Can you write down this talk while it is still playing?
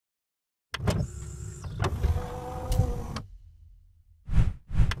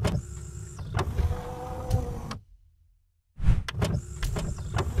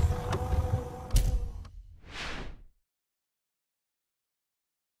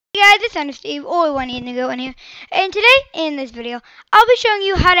guys, it's Steve, or one Indigo in here, and today in this video, I'll be showing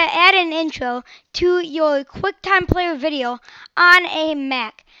you how to add an intro to your QuickTime Player video on a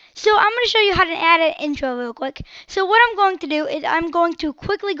Mac. So I'm going to show you how to add an intro real quick. So what I'm going to do is I'm going to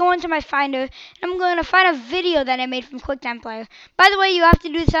quickly go into my Finder, and I'm going to find a video that I made from QuickTime Player. By the way, you have to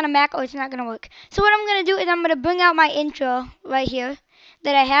do this on a Mac or it's not going to work. So what I'm going to do is I'm going to bring out my intro right here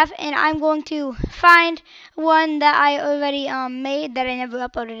that I have, and I'm going to find one that I already made that I never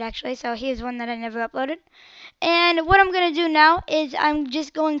uploaded actually. So here's one that I never uploaded. And what I'm going to do now is I'm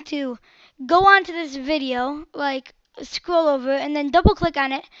just going to go onto this video, like scroll over and then double click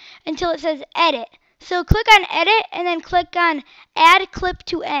on it until it says edit. So click on edit and then click on add clip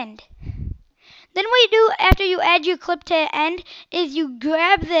to end. Then what you do after you add your clip to end is you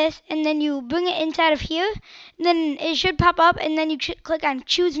grab this and then you bring it inside of here. Then it should pop up and then you click on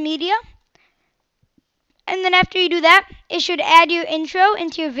choose media. And then after you do that, it should add your intro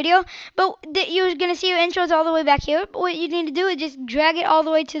into your video. But you're going to see your intros all the way back here. But what you need to do is just drag it all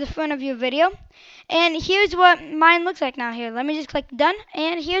the way to the front of your video. And here's what mine looks like now here. Let me just click done.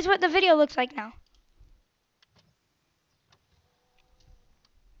 And here's what the video looks like now.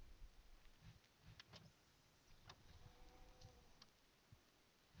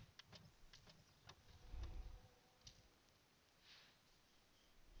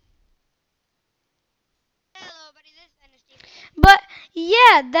 But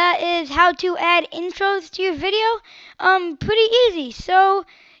yeah, that is how to add intros to your video. Pretty easy. So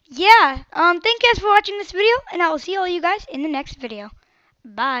yeah, thank you guys for watching this video, and I will see all you guys in the next video.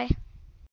 Bye.